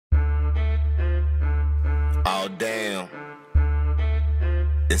Oh, damn.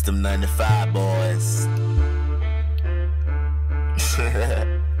 It's them 95 boys.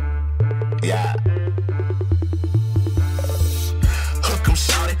 Yeah. Hook 'em,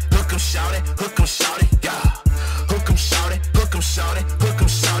 shout it, hook 'em, shout it, hook 'em, shout it, yeah. Hook 'em, shout it, hook 'em, shout it, hook 'em,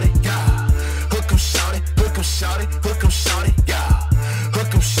 shout it, yeah. Hook 'em, shout it, hook 'em, shout it, hook 'em, shout it, yeah.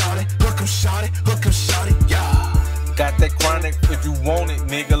 Hook 'em, shout it, hook 'em, shout it, hook 'em, shout it, yeah. Got that chronic, if you want it,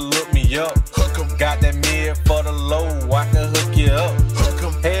 nigga, look me up. Hook 'em, got that mid for the low, I can hook you up. Hook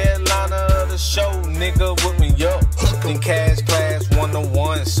 'em, headliner of the show, nigga, whip me up. In cash class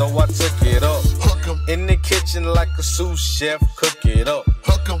 101, so I took it up. Hook 'em, in the kitchen like a sous chef, cook it up.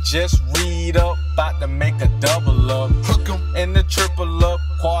 Hook 'em, just read up, about to make a double up. Hook 'em, in the triple up,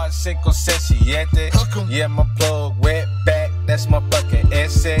 quad cinco session. Hook 'em, yeah, my plug wet back, that's my fucking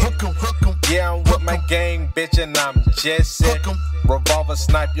essay. Hook 'em, hook 'em, yeah, I'm with my gang, bitch, and I'm just set. Hook 'em, revolver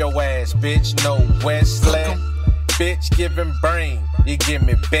snipe your ass, bitch, no Wesley. Bitch, giving brain, you give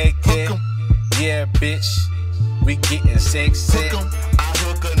me back head. Yeah, bitch, we getting sexy. Hook 'em, I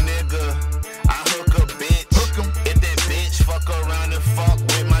hook a nigga, I hook a bitch. Hook 'em, if that bitch fuck around and fuck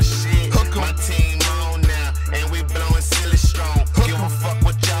with my shit. Hook 'em, my team on now, and we blowing silly strong. Give a fuck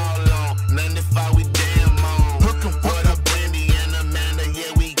what y'all on, 95 we damn on. Hook 'em, what up Brandy and Amanda,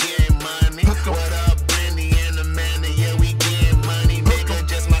 yeah we getting money. What up Brandy and Amanda, yeah we getting money. Nigga,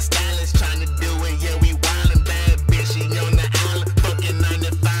 just my stylist trying to do it, yeah we wildin' bad bitch, she on the island, fucking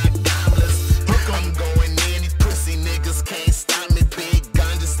 95 dollars. I'm going in, these pussy niggas can't stop me. Big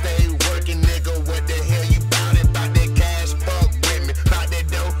gun just stay working, nigga. What the hell you bout it? Bout that cash, fuck with me. Bout that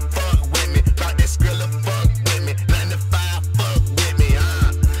dough, fuck with me. Bout that skrilla, fuck with me. 95, fuck with me,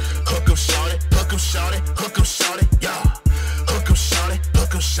 Hook 'em, shout it, hook 'em, shout it, hook 'em, shout it, yeah. Hook 'em, shout it,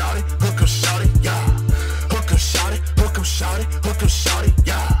 hook 'em, shout it, hook 'em, shout it, yeah. Hook 'em, shout it, hook 'em, shout it, hook 'em, shout it,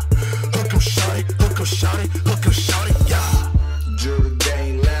 yeah. Hook 'em, shout it, hook 'em, shout it, hook 'em, shout it, yeah. Jewelry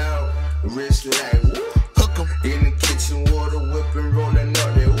gang loud, wrist like woo. Hook 'em, In the kitchen, water whipping, rolling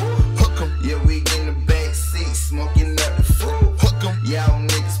up that woo. hook 'em, Yeah, we in the back seat, smoking up the fruit. hook 'em, Y'all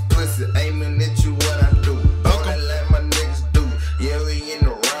niggas pussy, aiming at you what I do. Ballin' like my niggas do. Yeah, we in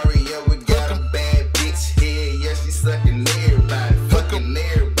the Rari, yeah, we got a bad bitch here. Yeah, she sucking everybody, fucking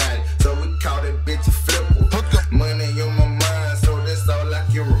everybody. So we call that bitch a flipper. hook 'em, Money on my mind, so that's all I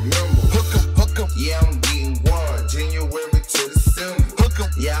can remember. hook 'em, hook 'em, Yeah, I'm getting one, January to December. hook 'em,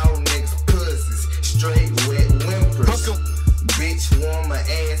 Y'all niggas pussies, straight wet whimpers. hook 'em, Bitch want my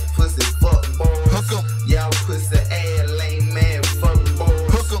ass, pussy fuck boys. Hook 'em. Y'all pussy ass lame man, fuck boys.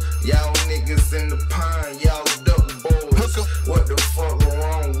 Hook 'em. Y'all niggas in the pine, y'all duck boys. Hook 'em. What the fuck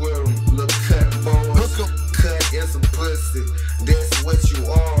wrong with them, little cut boys? Hook 'em. Cut is a pussy, that's what you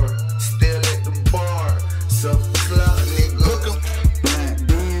are. Still at the bar, so club nigga. Hook 'em. Black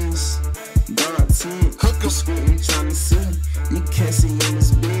beans, dark tint, Hook 'em. screen tryna see. You can't see in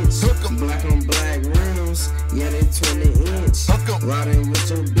this bitch. Hook 'em. Black on black rims, yeah they 20-inch. Hook 'em. Riding with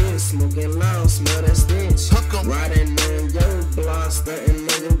your bitch, smoking loud, smell that stench. Hook 'em. Riding on your block, stunting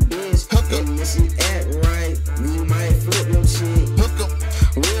on your bitch. Hook 'em. And if she act right, you might flip your shit. Hook 'em,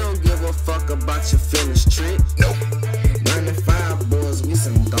 We don't give a fuck about your feelings, trick. nope. 95 boys, we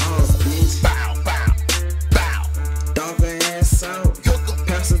some dogs, bitch. Bow, bow, bow. Dog her ass out. Hook 'em,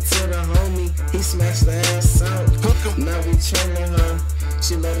 Pass her to the homie, he smashed the ass out. hook 'em, Now we training her,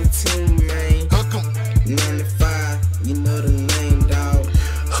 she love the team name. hook 'em, 95, you know the name, dog.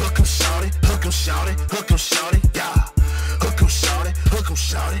 hook 'em, shout it, hook 'em, shout it, hook 'em, shout it, yeah. Hook 'em, shout it, hook 'em,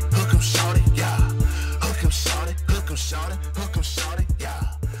 shout it, hook 'em, shout it, yeah. Hook 'em, shout it, hook 'em, shout it, hook